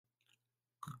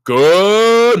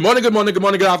Good morning, good morning, good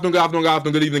morning, good afternoon, good afternoon, good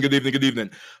afternoon, good evening, good evening, good evening.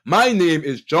 My name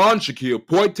is John Shaquille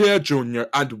Poitier Jr.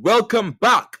 and welcome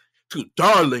back to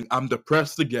Darling, I'm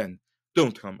Depressed Again.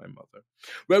 Don't tell my mother.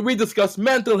 Where we discuss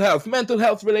mental health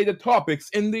related topics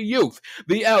in the youth,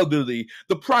 the elderly,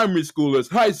 the primary schoolers,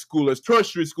 high schoolers,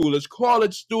 tertiary schoolers,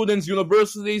 college students,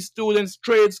 university students,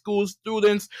 trade school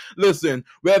students. Listen,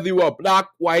 whether you are black,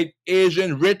 white,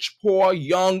 Asian, rich, poor,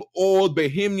 young, old,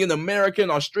 Bahamian,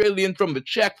 American, Australian, from the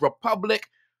Czech Republic,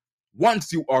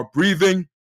 once you are breathing,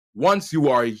 once you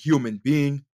are a human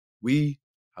being, we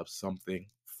have something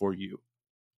for you.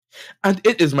 And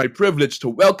it is my privilege to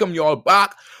welcome you all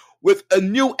back with a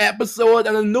new episode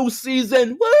and a new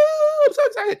season. Woo! I'm so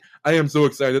excited. I am so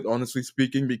excited, honestly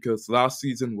speaking, because last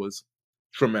season was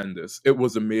tremendous. It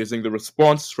was amazing. The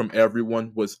response from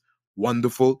everyone was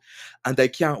wonderful. And I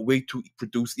can't wait to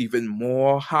produce even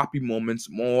more happy moments,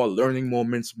 more learning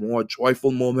moments, more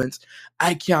joyful moments.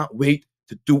 I can't wait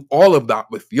to do all of that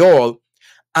with y'all.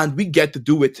 And we get to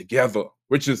do it together,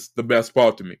 which is the best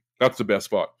part to me. That's the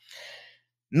best part.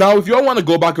 Now, if y'all want to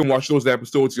go back and watch those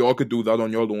episodes, y'all could do that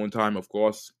on your own time, of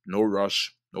course. No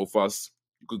rush, no fuss.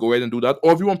 You could go ahead and do that.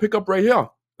 Or if you want to pick up right here,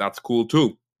 that's cool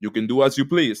too. You can do as you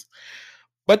please.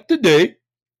 But today,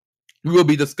 we will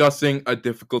be discussing a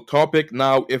difficult topic.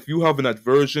 Now, if you have an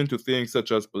aversion to things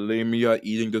such as bulimia,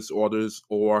 eating disorders,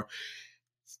 or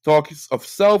talks of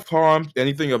self-harm,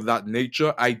 anything of that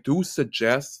nature, I do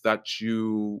suggest that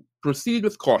you proceed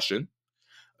with caution.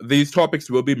 These topics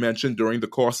will be mentioned during the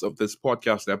course of this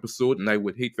podcast episode, and I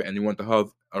would hate for anyone to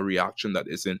have a reaction that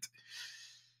isn't,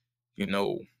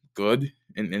 good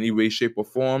in any way, shape, or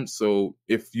form. So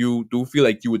if you do feel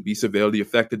like you would be severely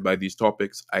affected by these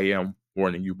topics, I am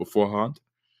warning you beforehand.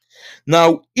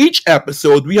 Now, each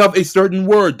episode, we have a certain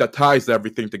word that ties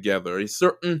everything together, a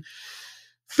certain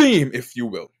theme, if you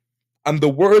will. And the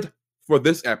word for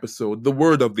this episode, the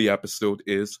word of the episode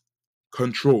is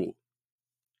control.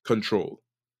 Control.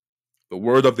 The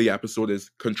word of the episode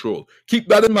is control. Keep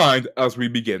that in mind as we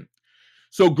begin.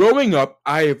 So, growing up,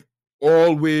 I've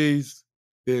always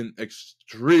been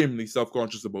extremely self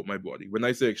conscious about my body. When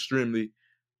I say extremely,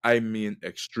 I mean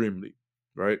extremely,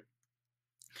 right?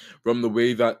 From the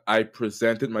way that I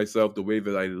presented myself, the way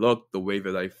that I looked, the way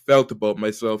that I felt about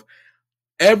myself,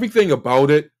 everything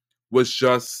about it was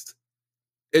just,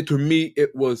 to me,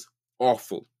 it was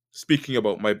awful. Speaking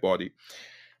about my body,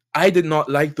 I did not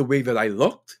like the way that I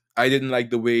looked. I didn't like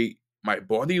the way my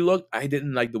body looked. I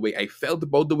didn't like the way I felt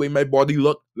about the way my body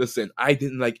looked. Listen, I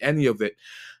didn't like any of it.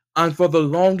 And for the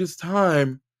longest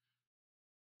time,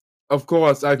 of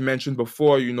course, I've mentioned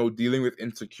before, dealing with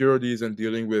insecurities and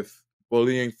dealing with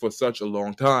bullying for such a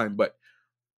long time. But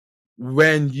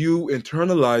when you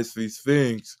internalize these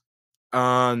things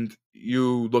and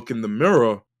you look in the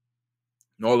mirror,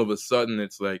 and all of a sudden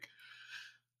it's like,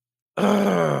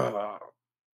 ah,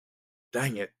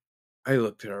 dang it, I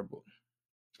look terrible.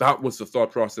 That was the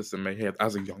thought process in my head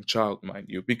as a young child, mind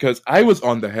you, because I was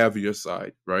on the heavier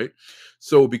side, right?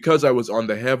 So because I was on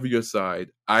the heavier side,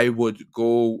 I would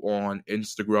go on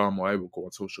Instagram or I would go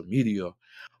on social media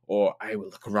or I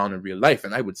would look around in real life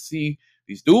and I would see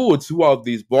these dudes who have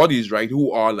these bodies, right?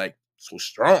 Who are like so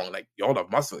strong, like y'all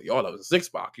have muscle, y'all have a six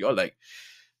pack, y'all like,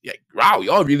 yeah, wow,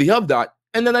 y'all really have that.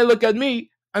 And then I look at me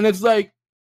and it's like,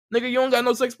 nigga, you don't got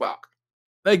no six pack.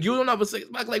 Like, you don't have a six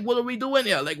pack. Like, what are we doing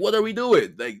here? Like, what are we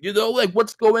doing? Like, like,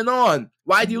 what's going on?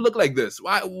 Why do you look like this?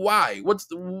 Why?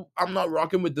 I'm not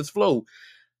rocking with this flow.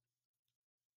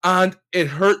 And it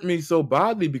hurt me so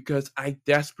badly because I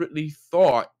desperately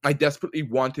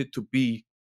wanted to be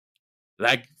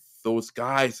like those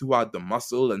guys who had the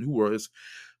muscle and who were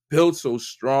built so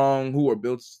strong, who were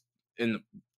built in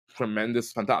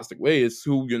tremendous, fantastic ways,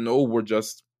 who, were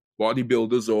just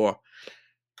bodybuilders or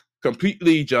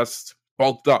completely just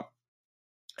bulked up.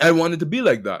 I wanted to be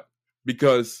like that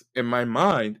because in my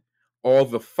mind, all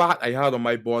the fat I had on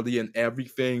my body and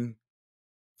everything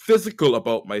physical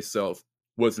about myself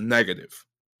was negative.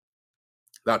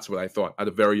 That's what I thought at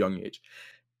a very young age.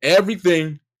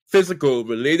 Everything physical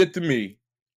related to me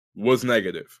was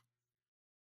negative.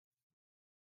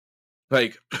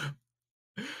 Like,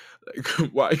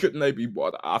 why couldn't I be more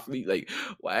an athlete? Like,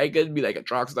 why I couldn't be like a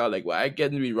track star? Like, why I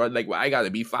couldn't be run? Like, why I gotta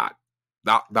be fat?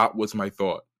 That was my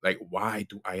thought. Like, why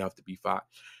do I have to be fat?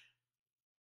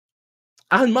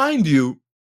 And mind you,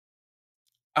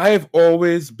 I've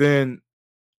always been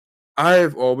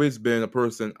a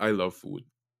person. I love food.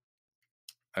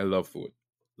 I love food.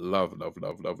 Love, love,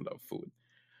 love, love, love food.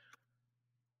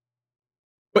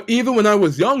 But even when I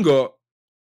was younger,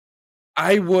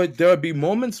 there would be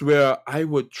moments where I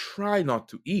would try not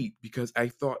to eat because I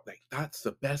thought like that's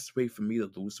the best way for me to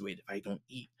lose weight if I don't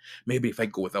eat. Maybe if I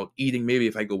go without eating, maybe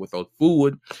if I go without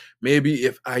food, maybe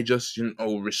if I just,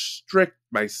 restrict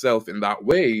myself in that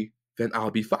way, then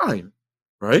I'll be fine.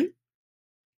 Right?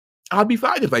 I'll be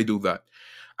fine if I do that.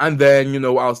 And then,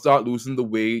 I'll start losing the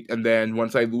weight. And then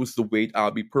once I lose the weight,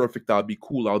 I'll be perfect. I'll be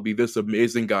cool. I'll be this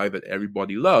amazing guy that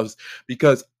everybody loves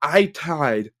because I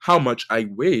tied how much I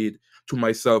weighed to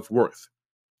my self worth.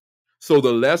 So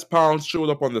the less pounds showed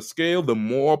up on the scale, the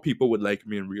more people would like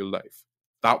me in real life.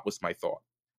 That was my thought.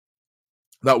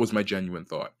 That was my genuine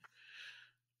thought.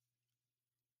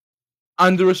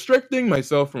 And the restricting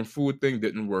myself from food thing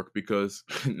didn't work because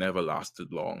it never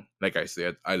lasted long. Like I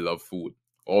said, I love food.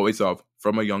 Always have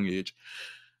from a young age.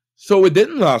 So it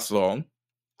didn't last long.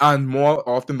 And more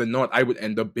often than not, I would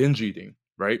end up binge eating,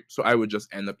 right? So I would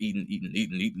just end up eating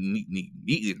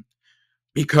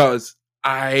because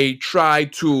I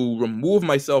tried to remove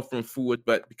myself from food,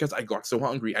 but because I got so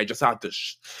hungry, I just had to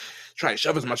try to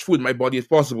shove as much food in my body as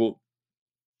possible.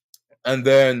 And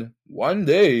then one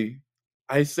day,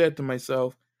 I said to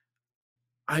myself,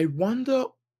 I wonder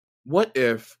what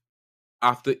if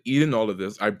after eating all of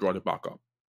this, I brought it back up.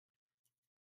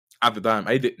 At the time,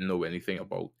 I didn't know anything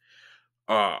about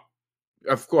uh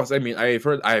of course, I mean, I've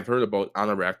heard about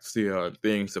anorexia and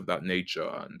things of that nature,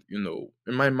 and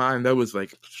in my mind, that was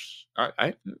like, I,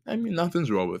 I, I mean, nothing's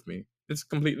wrong with me. It's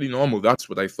completely normal. That's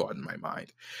what I thought in my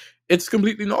mind. It's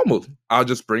completely normal. I'll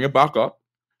just bring it back up.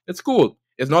 It's cool.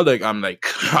 It's not like I'm like,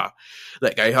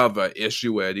 like I have an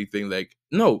issue or anything. Like,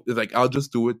 no, it's like I'll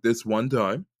just do it this one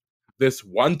time,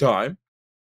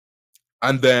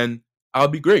 and then I'll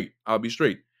be great. I'll be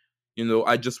straight.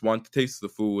 I just want to taste the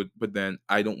food, but then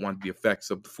I don't want the effects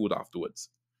of the food afterwards.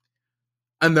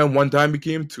 And then one time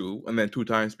became two, and then two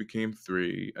times became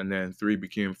three, and then three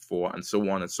became four, and so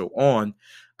on and so on,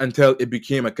 until it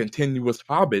became a continuous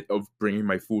habit of bringing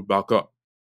my food back up.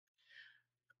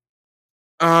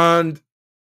 And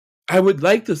I would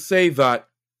like to say that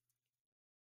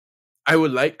I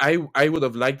would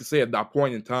have liked to say at that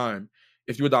point in time,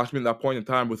 if you would ask me at that point in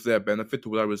time, was there a benefit to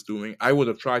what I was doing? I would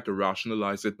have tried to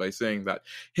rationalize it by saying that,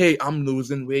 hey, I'm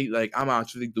losing weight, like I'm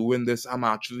actually doing this, I'm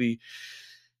actually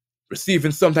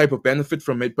receiving some type of benefit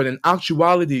from it. But in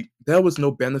actuality, there was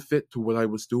no benefit to what I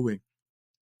was doing.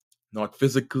 Not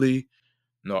physically,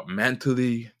 not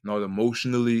mentally, not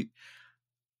emotionally.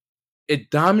 It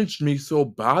damaged me so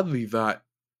badly that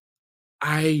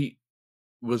I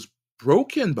was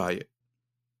broken by it.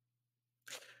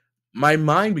 My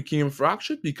mind became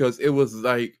fractured because it was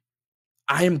like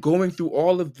I am going through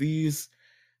all of these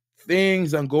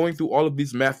things, I'm going through all of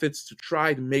these methods to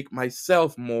try to make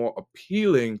myself more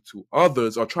appealing to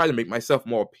others or try to make myself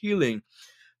more appealing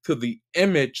to the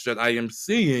image that I am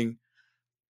seeing.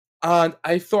 And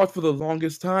I thought for the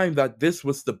longest time that this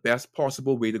was the best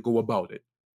possible way to go about it.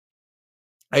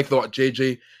 I thought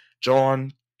JJ,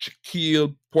 John,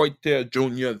 Shaquille, Poitier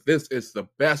Jr., this is the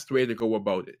best way to go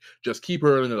about it. Just keep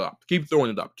hurling it up, keep throwing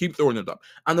it up, keep throwing it up.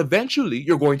 And eventually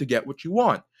you're going to get what you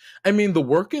want. I mean, the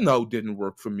working out didn't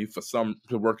work for me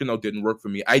the working out didn't work for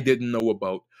me. I didn't know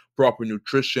about proper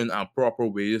nutrition and proper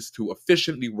ways to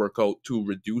efficiently work out to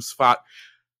reduce fat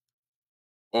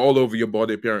all over your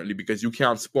body apparently because you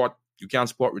can't spot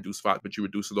reduce fat, but you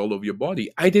reduce it all over your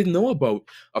body. I didn't know about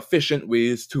efficient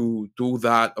ways to do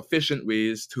that, efficient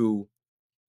ways to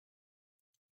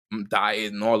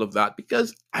diet and all of that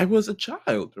because I was a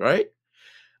child, right?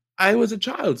 I was a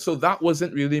child, so that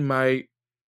wasn't really my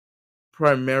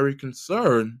primary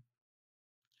concern.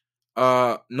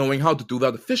 Knowing how to do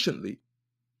that efficiently.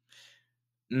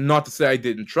 Not to say I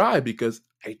didn't try because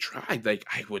I tried. Like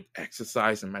I would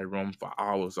exercise in my room for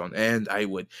hours on end. I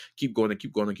would keep going and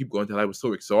keep going and keep going until I was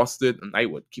so exhausted, and I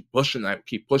would keep pushing. I would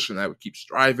keep pushing. I would keep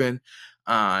striving,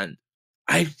 and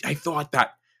I thought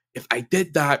that if I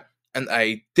did that and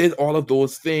I did all of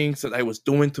those things that I was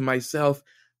doing to myself,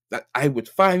 that I would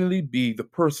finally be the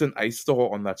person I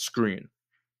saw on that screen.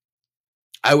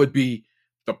 I would be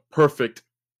the perfect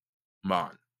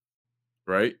man,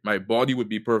 right? My body would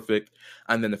be perfect.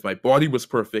 And then if my body was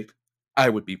perfect, I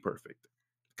would be perfect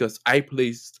because I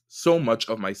placed so much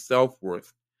of my self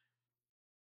worth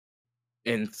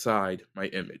inside my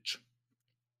image.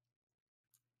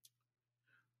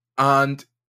 And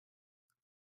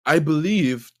I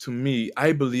believe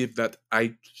that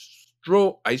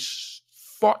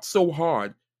fought so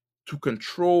hard to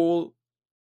control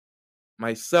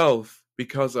myself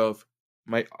because of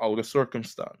my outer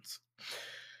circumstance.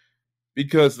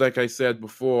 Because, like I said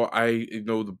before,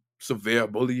 the severe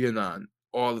bullying and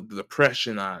all of the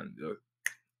depression and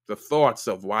the thoughts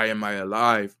of why am I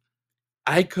alive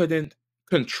I couldn't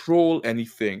control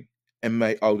anything in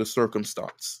my outer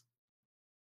circumstance.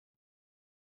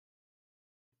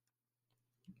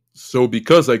 So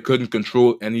because I couldn't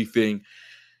control anything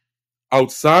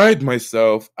outside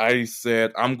myself, I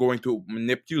said, I'm going to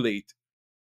manipulate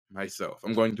myself.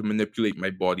 I'm going to manipulate my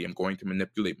body. I'm going to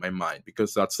manipulate my mind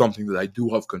because that's something that I do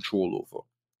have control over,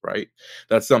 right?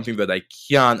 That's something that I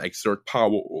can exert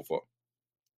power over.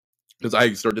 Because I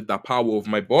exerted that power over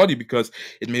my body because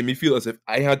it made me feel as if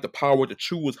I had the power to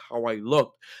choose how I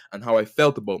looked and how I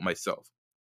felt about myself.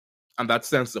 And that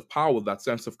sense of power, that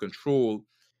sense of control,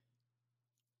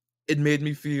 it made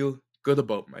me feel good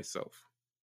about myself.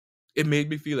 It made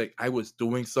me feel like I was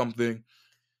doing something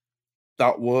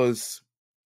that was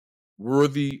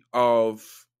worthy of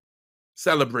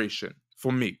celebration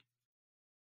for me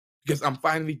because I'm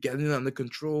finally getting it under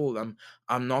control.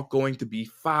 I'm not going to be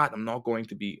fat. I'm not going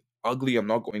to be ugly. I'm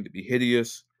not going to be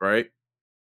hideous, right?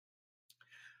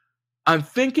 And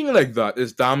thinking like that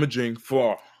is damaging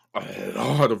for a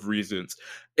lot of reasons.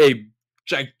 A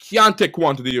gigantic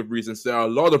quantity of reasons. There are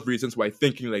a lot of reasons why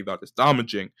thinking like that is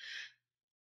damaging.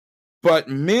 But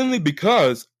mainly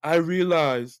because I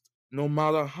realized no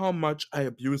matter how much I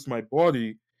abused my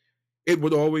body, it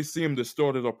would always seem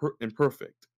distorted or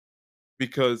imperfect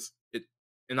because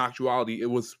in actuality, it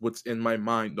was what's in my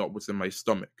mind, not what's in my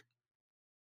stomach.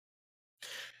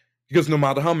 Because no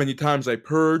matter how many times I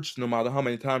purged, no matter how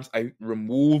many times I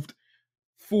removed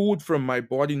food from my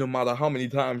body, no matter how many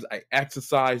times I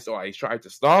exercised or I tried to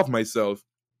starve myself,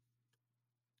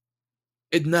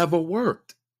 it never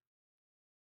worked.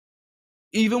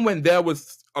 Even when there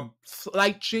was a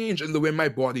slight change in the way my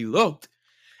body looked,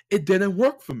 it didn't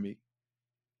work for me.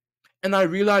 And I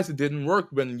realized it didn't work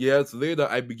when years later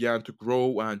I began to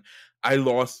grow and I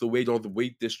lost the weight or the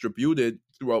weight distributed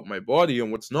throughout my body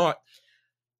and what's not.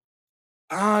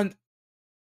 And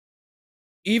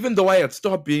even though I had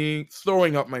stopped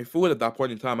throwing up my food at that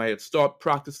point in time, I had stopped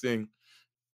practicing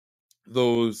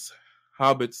those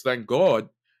habits, thank God,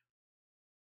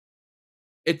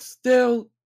 it still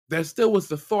there still was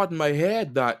the thought in my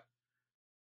head that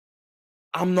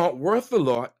I'm not worth a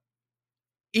lot,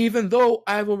 even though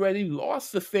I've already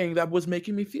lost the thing that was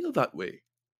making me feel that way.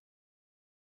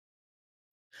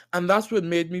 And that's what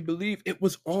made me believe it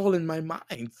was all in my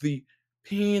mind. The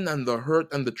pain and the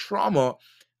hurt and the trauma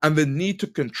and the need to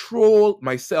control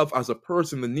myself as a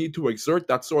person, the need to exert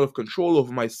that sort of control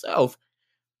over myself,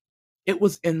 it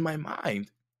was in my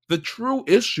mind. The true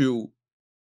issue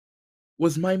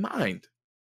was my mind.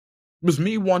 It was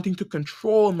me wanting to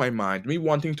control my mind, me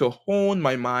wanting to hone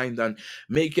my mind and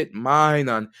make it mine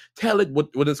and tell it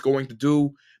what it's going to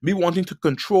do, me wanting to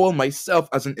control myself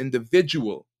as an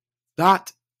individual.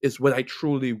 That is what I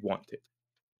truly wanted.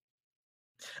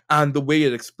 And the way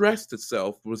it expressed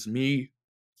itself was me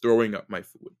throwing up my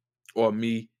food, or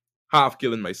me half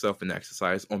killing myself in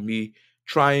exercise, or me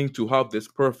trying to have this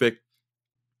perfect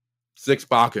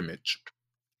six-pack image.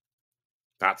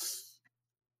 That's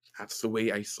that's the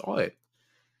way I saw it.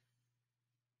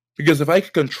 Because if I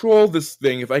could control this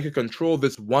thing, if I could control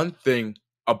this one thing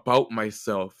about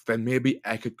myself, then maybe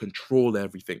I could control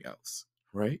everything else,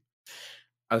 right?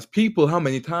 As people, how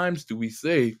many times do we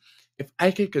say, if I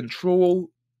can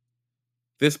control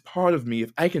this part of me,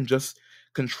 if I can just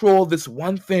control this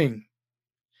one thing,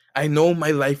 I know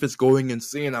my life is going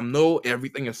insane. I know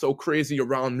everything is so crazy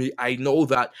around me. I know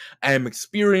that I am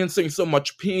experiencing so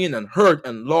much pain and hurt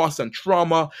and loss and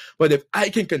trauma. But if I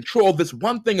can control this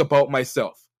one thing about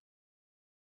myself,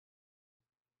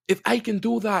 if I can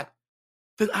do that,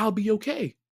 then I'll be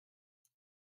okay.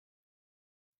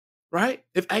 Right?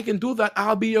 If I can do that,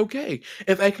 I'll be okay.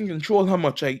 If I can control how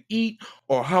much I eat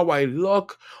or how I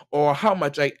look or how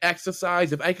much I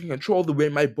exercise, if I can control the way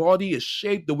my body is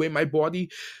shaped, the way my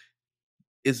body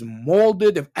is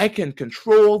molded, if I can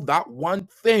control that one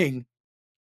thing,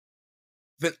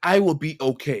 then I will be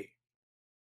okay.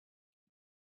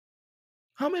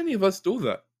 How many of us do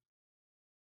that?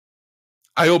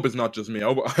 I hope it's not just me.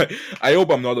 I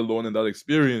hope I'm not alone in that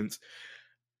experience.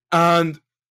 And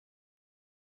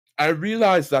I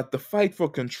realized that the fight for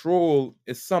control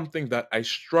is something that I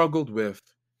struggled with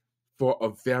for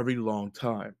a very long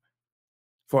time.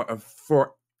 For a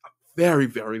very,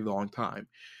 very long time.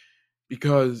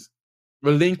 Because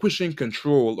relinquishing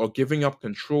control or giving up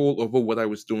control over what I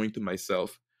was doing to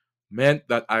myself meant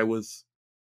that I was,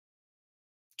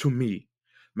 to me,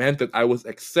 meant that I was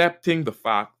accepting the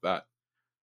fact that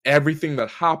everything that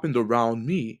happened around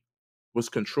me was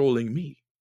controlling me.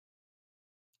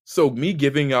 So me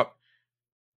giving up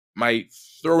my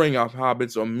throwing up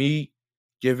habits or me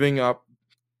giving up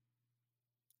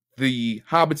the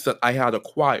habits that I had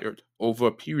acquired over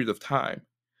a period of time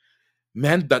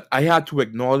meant that I had to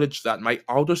acknowledge that my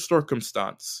outer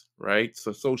circumstance, right?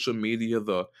 So social media,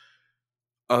 the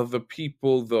other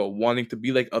people, the wanting to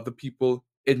be like other people,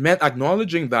 it meant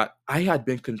acknowledging that I had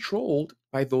been controlled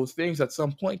by those things at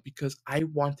some point because I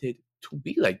wanted to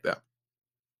be like them.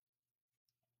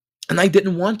 And I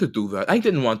didn't want to do that. I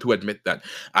didn't want to admit that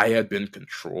I had been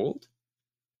controlled.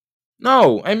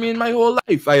 No, I mean, my whole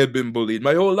life I had been bullied.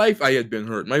 My whole life I had been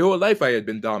hurt. My whole life I had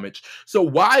been damaged. So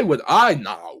why would I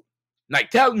now, like,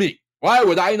 tell me, why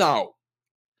would I now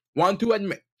want to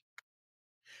admit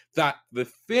that the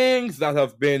things that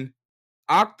have been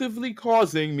actively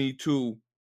causing me to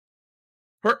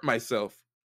hurt myself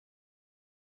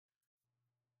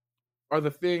are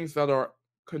the things that are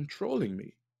controlling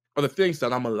me, are the things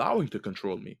that I'm allowing to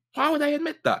control me? Why would I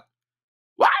admit that?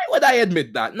 Why would I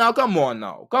admit that? Now, come on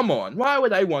now. Come on. Why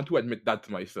would I want to admit that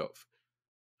to myself?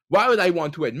 Why would I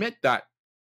want to admit that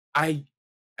I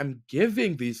am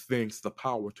giving these things the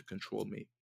power to control me?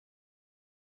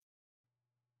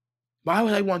 Why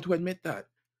would I want to admit that?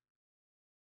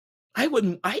 I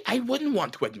wouldn't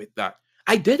want to admit that.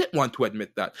 I didn't want to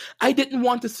admit that. I didn't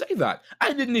want to say that.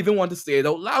 I didn't even want to say it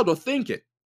out loud or think it.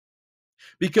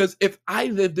 Because if I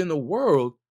lived in a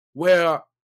world where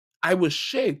I was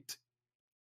shaped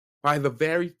by the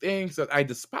very things that I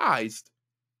despised,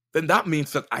 then that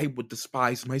means that I would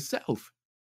despise myself.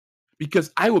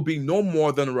 Because I would be no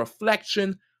more than a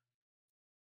reflection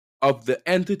of the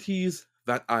entities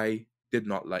that I did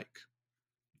not like.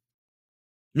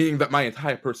 Meaning that my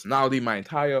entire personality, my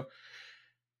entire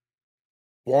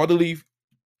bodily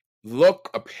look,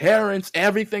 appearance,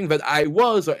 everything that I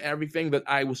was or everything that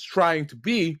I was trying to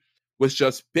be was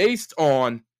just based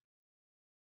on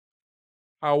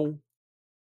how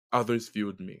others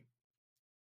viewed me.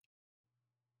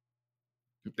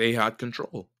 They had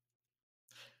control.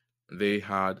 They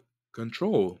had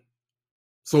control.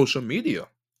 Social media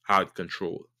had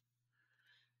control.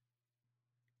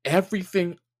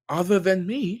 Everything other than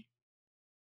me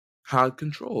had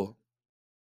control.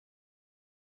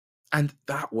 And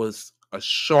that was a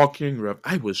shocking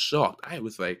I was shocked. I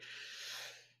was like,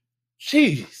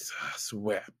 Jesus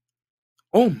wept.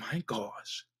 Oh my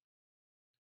gosh.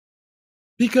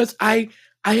 Because I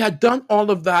had done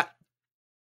all of that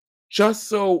just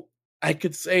so I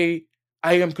could say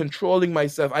I am controlling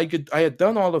myself. I had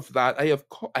done all of that.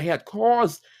 I had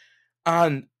caused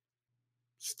and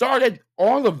started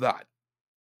all of that,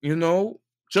 you know,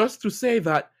 just to say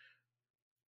that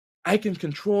I can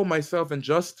control myself and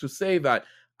just to say that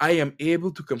I am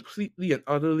able to completely and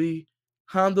utterly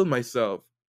handle myself,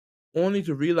 only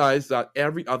to realize that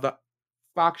every other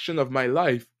faction of my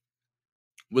life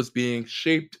was being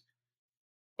shaped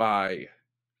by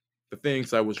the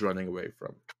things I was running away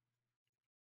from.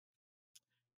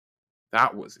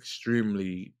 That was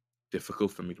extremely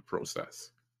difficult for me to process.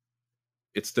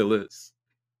 It still is.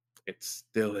 It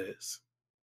still is.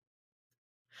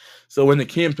 So when it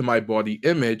came to my body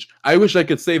image, I wish I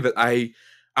could say that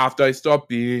after I stopped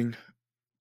being,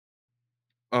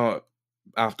 uh,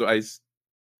 after I,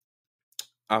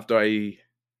 after I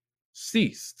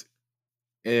ceased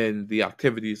in the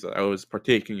activities that I was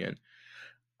partaking in,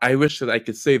 I wish that I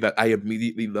could say that I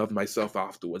immediately loved myself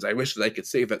afterwards. I wish that I could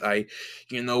say that I,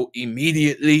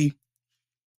 immediately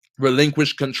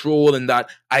relinquished control and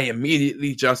that I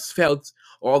immediately just felt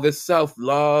all this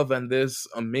self-love and this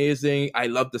amazing, I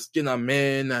love the skin I'm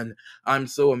in and I'm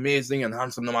so amazing and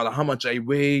handsome no matter how much I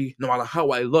weigh, no matter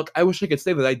how I look. I wish I could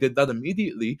say that I did that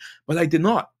immediately, but I did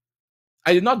not.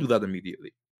 I did not do that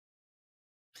immediately.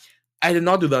 I did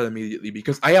not do that immediately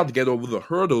because I had to get over the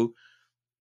hurdle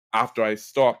after I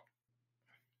stopped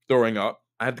throwing up.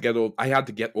 I had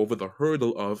to get over the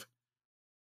hurdle of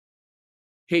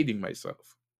hating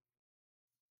myself.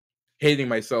 Hating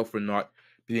myself for not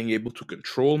being able to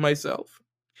control myself.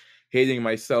 Hating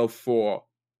myself for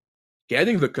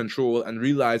getting the control and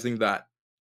realizing that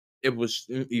it was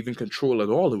even control at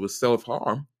all. It was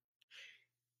self-harm.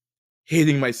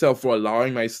 Hating myself for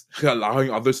allowing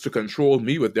others to control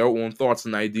me with their own thoughts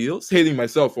and ideals. Hating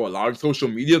myself for allowing social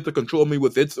media to control me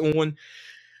with its own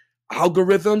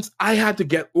algorithms. I had to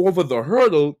get over the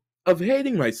hurdle of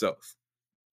hating myself.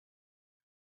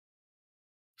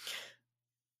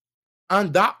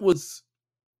 And that was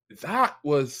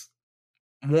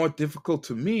more difficult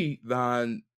to me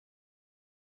than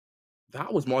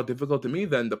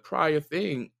the prior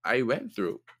thing I went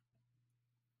through.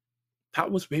 That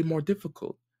was way more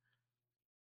difficult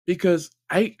because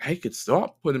I could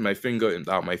stop putting my finger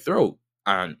down my throat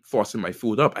and forcing my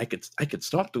food up. I could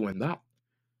stop doing that,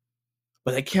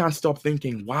 but I can't stop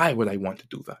thinking, why would I want to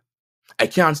do that? I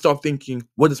can't stop thinking,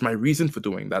 what is my reason for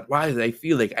doing that? Why did I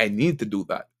feel like I need to do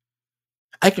that?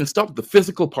 I can stop the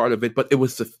physical part of it, but it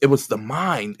was the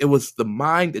mind. It was the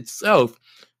mind itself.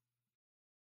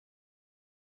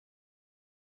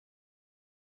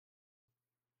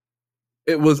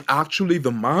 It was actually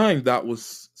the mind that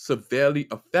was severely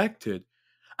affected.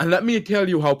 And let me tell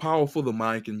you how powerful the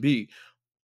mind can be.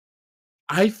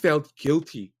 I felt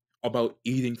guilty about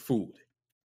eating food.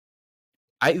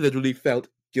 I literally felt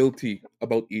guilty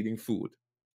about eating food.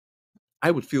 I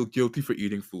would feel guilty for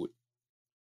eating food.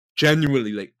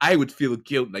 Genuinely, like I would feel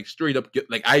guilt, like straight up guilt,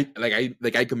 like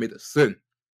I commit a sin.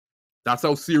 That's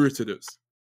how serious it is.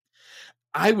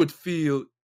 I would feel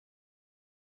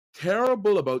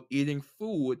terrible about eating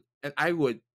food, and I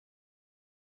would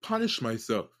punish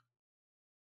myself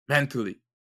mentally.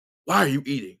 Why are you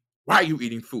eating? Why are you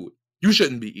eating food? You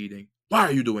shouldn't be eating. Why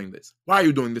are you doing this? Why are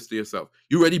you doing this to yourself?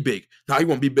 You're already big. Now you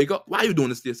want to be bigger? Why are you doing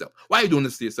this to yourself? Why are you doing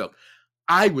this to yourself?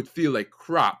 I would feel like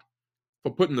crap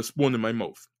for putting a spoon in my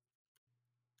mouth.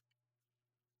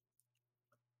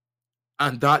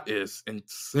 And that is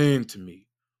insane to me.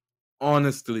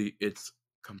 Honestly, it's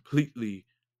completely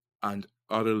and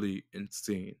utterly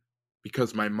insane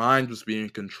because my mind was being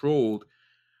controlled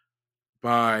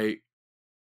by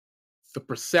the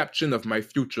perception of my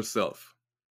future self.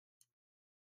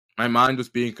 My mind was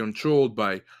being controlled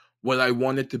by what I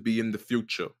wanted to be in the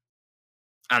future.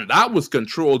 And that was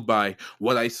controlled by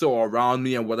what I saw around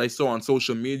me and what I saw on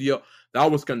social media.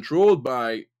 That was controlled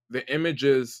by the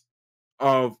images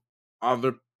of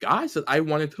other guys that I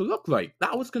wanted to look like.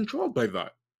 That was controlled by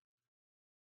that.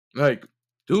 Like,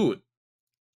 dude,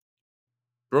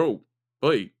 bro,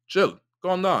 hey, chill,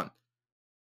 calm down.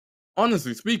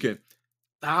 Honestly speaking,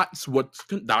 that's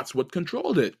what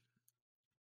controlled it.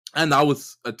 And that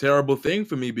was a terrible thing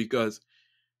for me because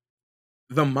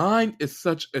the mind is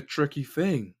such a tricky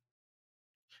thing.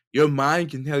 Your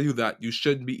mind can tell you that you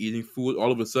shouldn't be eating food.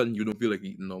 All of a sudden, you don't feel like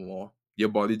eating no more. Your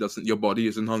body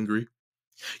isn't hungry.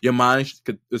 Your mind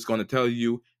is going to tell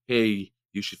you, hey,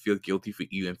 you should feel guilty for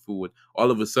eating food. All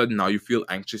of a sudden, now you feel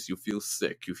anxious, you feel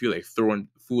sick, you feel like throwing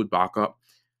food back up.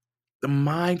 The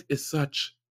mind is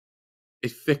such a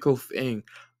fickle thing.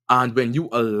 And when you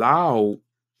allow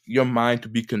your mind to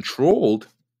be controlled,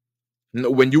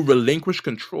 when you relinquish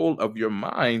control of your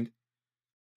mind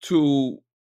to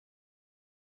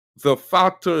the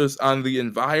factors and the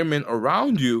environment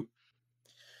around you,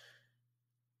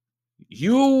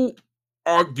 you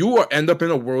you are end up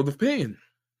in a world of pain.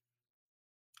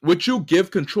 What you give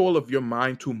control of your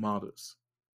mind to matters,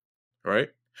 right?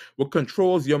 What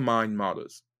controls your mind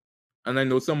matters. And I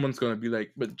know someone's gonna be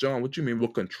like, "But John, what do you mean?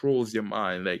 What controls your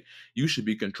mind? Like you should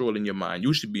be controlling your mind.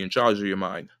 You should be in charge of your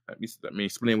mind." Let me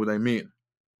explain what I mean.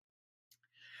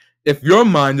 If your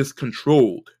mind is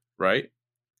controlled, right,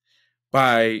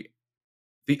 by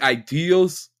the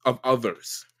ideals of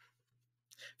others,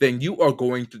 then you are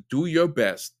going to do your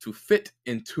best to fit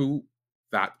into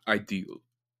that ideal.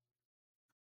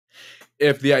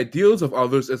 If the ideals of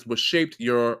others is what shaped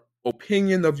your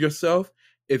opinion of yourself,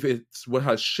 if it's what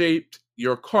has shaped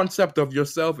your concept of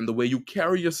yourself and the way you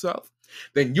carry yourself,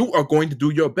 then you are going to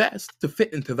do your best to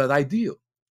fit into that ideal.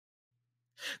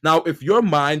 Now, if your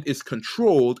mind is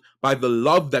controlled by the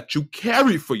love that you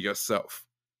carry for yourself,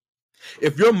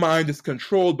 if your mind is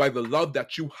controlled by the love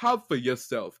that you have for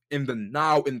yourself in the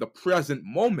now, in the present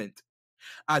moment,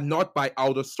 and not by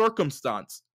outer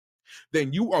circumstance,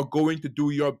 then you are going to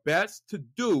do your best to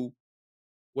do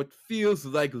what feels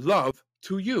like love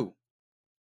to you.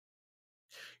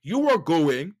 You are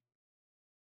going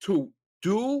to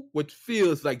do what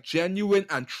feels like genuine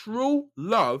and true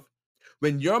love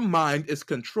when your mind is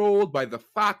controlled by the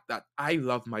fact that I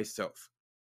love myself.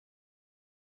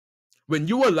 When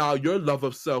you allow your love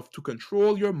of self to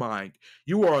control your mind,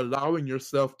 you are allowing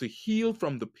yourself to heal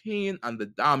from the pain and the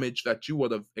damage that you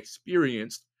would have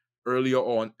experienced earlier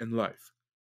on in life.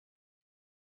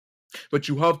 But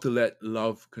you have to let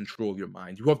love control your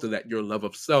mind. You have to let your love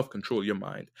of self control your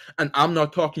mind. And I'm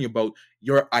not talking about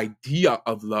your idea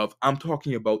of love. I'm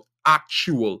talking about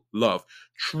actual love,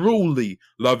 truly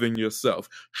loving yourself.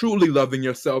 Truly loving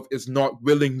yourself is not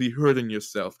willingly hurting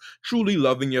yourself. Truly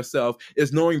loving yourself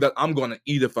is knowing that I'm going to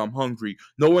eat if I'm hungry,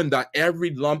 knowing that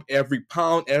every lump, every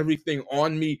pound, everything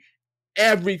on me,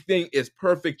 everything is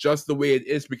perfect just the way it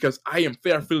is because I am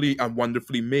fearfully and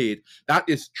wonderfully made. That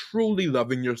is truly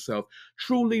loving yourself.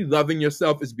 Truly loving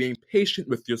yourself is being patient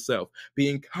with yourself,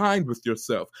 being kind with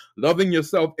yourself, loving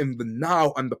yourself in the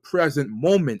now and the present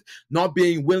moment, not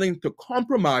being willing to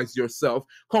compromise yourself,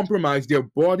 compromise your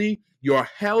body, your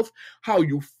health, how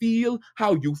you feel,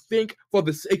 how you think for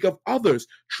the sake of others.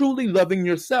 Truly loving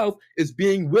yourself is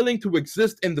being willing to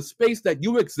exist in the space that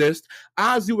you exist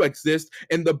as you exist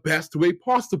in the best way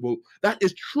possible. That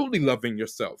is truly loving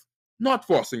yourself. Not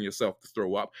forcing yourself to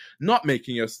throw up, not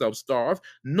making yourself starve,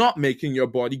 not making your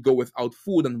body go without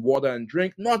food and water and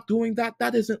drink, not doing that.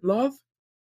 That isn't love.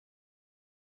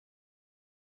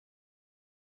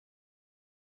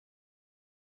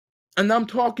 And I'm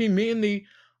talking mainly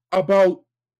about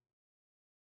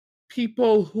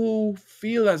people who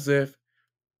feel as if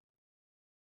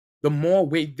the more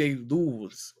weight they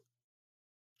lose,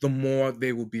 the more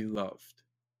they will be loved.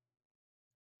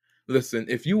 Listen,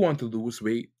 if you want to lose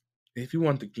weight, if you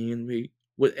want to gain weight,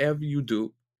 whatever you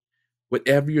do,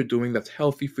 whatever you're doing that's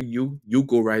healthy for you, you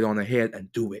go right on ahead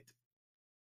and do it.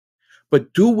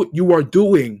 But do what you are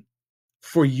doing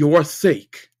for your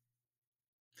sake.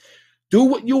 Do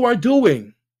what you are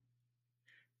doing,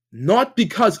 not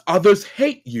because others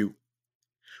hate you,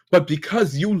 but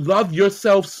because you love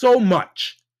yourself so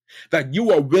much that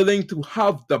you are willing to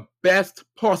have the best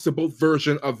possible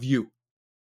version of you.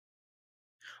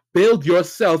 Build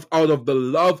yourself out of the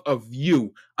love of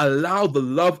you. Allow the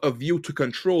love of you to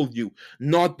control you,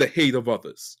 not the hate of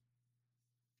others.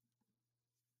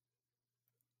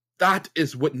 That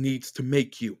is what needs to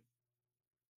make you.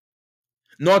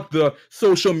 Not the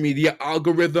social media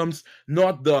algorithms,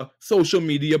 not the social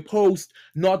media posts,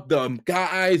 not the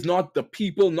guys, not the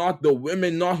people, not the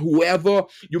women, not whoever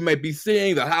you may be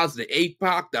seeing that has the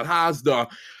 8-pack, that has the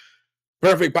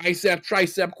perfect bicep,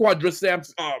 tricep,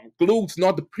 quadriceps, glutes,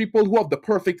 not the people who have the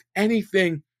perfect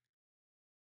anything.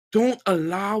 Don't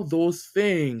allow those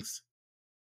things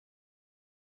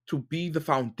to be the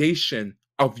foundation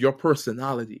of your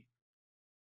personality.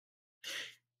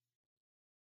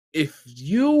 If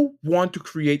you want to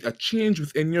create a change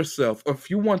within yourself, or if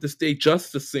you want to stay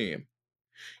just the same,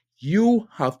 you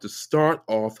have to start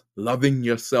off loving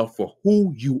yourself for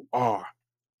who you are.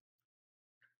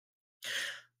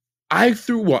 I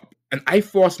threw up and I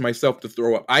forced myself to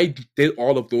throw up. I did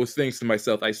all of those things to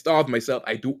myself. I starved myself.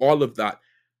 I do all of that.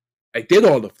 I did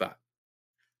all of that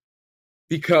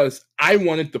because I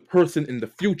wanted the person in the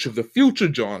future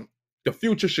John, the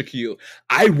future Shaquille.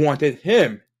 I wanted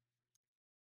him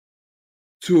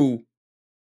to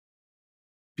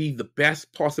be the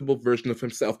best possible version of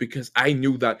himself because I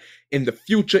knew that in the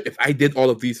future, if I did all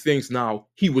of these things now,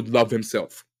 he would love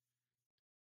himself.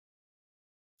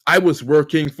 I was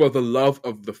working for the love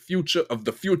of the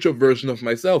future version of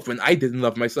myself when I didn't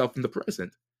love myself in the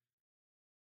present.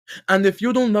 And if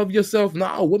you don't love yourself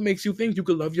now, what makes you think you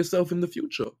could love yourself in the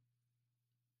future?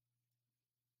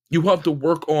 You have to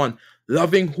work on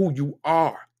loving who you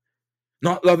are,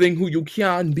 not loving who you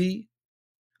can be,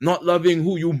 not loving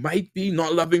who you might be,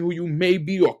 not loving who you may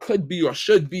be or could be or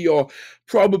should be or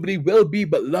probably will be,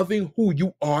 but loving who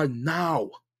you are now.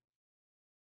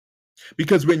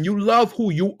 Because when you love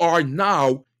who you are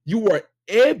now, you are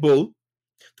able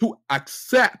to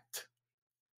accept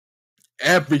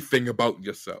everything about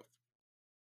yourself.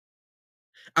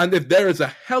 And if there is a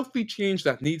healthy change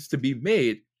that needs to be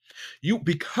made,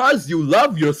 because you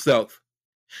love yourself,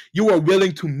 you are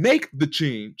willing to make the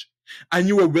change and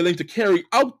you are willing to carry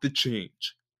out the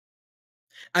change.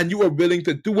 And you are willing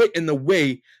to do it in a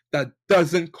way that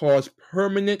doesn't cause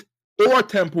permanent or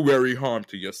temporary harm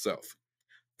to yourself.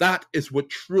 That is what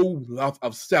true love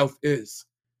of self is.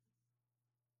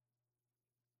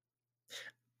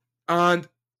 And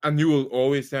you will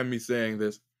always hear me saying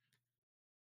this.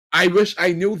 I wish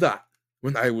I knew that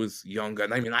when I was younger.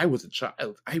 And I mean, I was a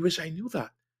child. I wish I knew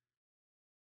that.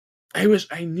 I wish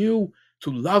I knew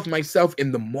to love myself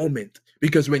in the moment.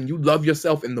 Because when you love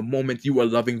yourself in the moment, you are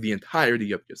loving the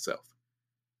entirety of yourself.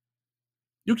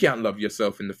 You can't love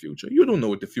yourself in the future. You don't know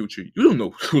what you don't know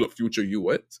who the future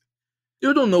you is.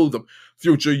 You don't know the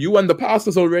future you, and the past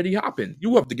has already happened.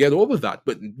 You have to get over that.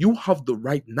 But you have the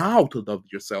right now to love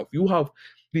yourself. You have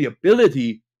the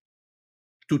ability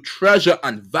to treasure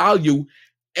and value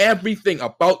everything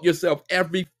about yourself,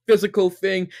 every physical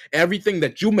thing, everything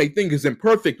that you may think is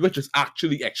imperfect, which is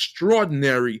actually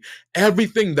extraordinary.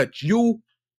 Everything that you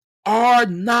are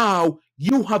now,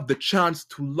 you have the chance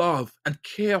to love and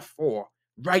care for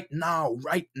right now,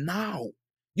 right now.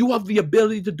 You have the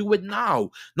ability to do it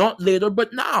now, not later,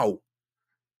 but now.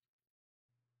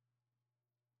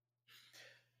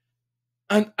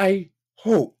 And I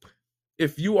hope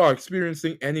if you are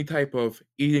experiencing any type of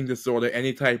eating disorder,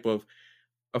 any type of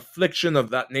affliction of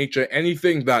that nature,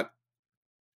 anything that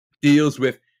deals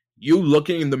with You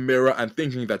looking in the mirror and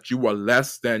thinking that you are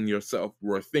less than yourself,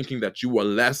 or thinking that you are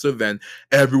lesser than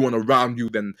everyone around you,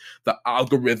 than the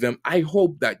algorithm. I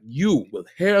hope that you will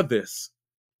hear this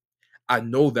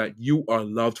and know that you are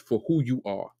loved for who you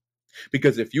are.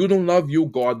 Because if you don't love you,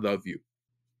 God love you.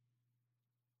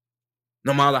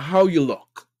 No matter how you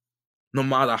look, no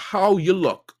matter how you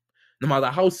look, no matter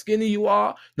how skinny you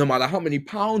are, no matter how many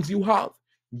pounds you have,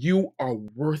 you are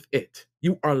worth it.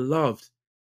 You are loved.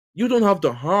 You don't have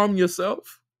to harm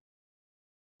yourself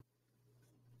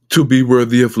to be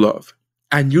worthy of love.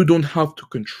 And you don't have to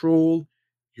control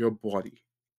your body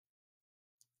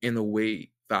in a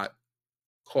way that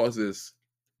causes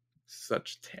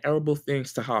such terrible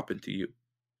things to happen to you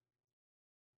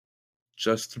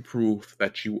just to prove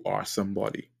that you are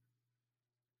somebody.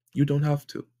 You don't have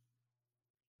to.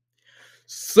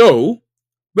 So,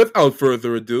 without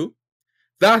further ado,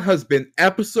 that has been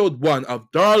episode 1 of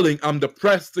Darling, I'm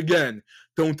Depressed Again.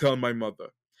 Don't Tell My Mother.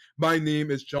 My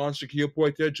name is John Shaquille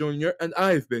Poitier Jr., and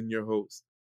I've been your host.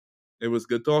 It was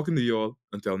good talking to y'all.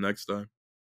 Until next time.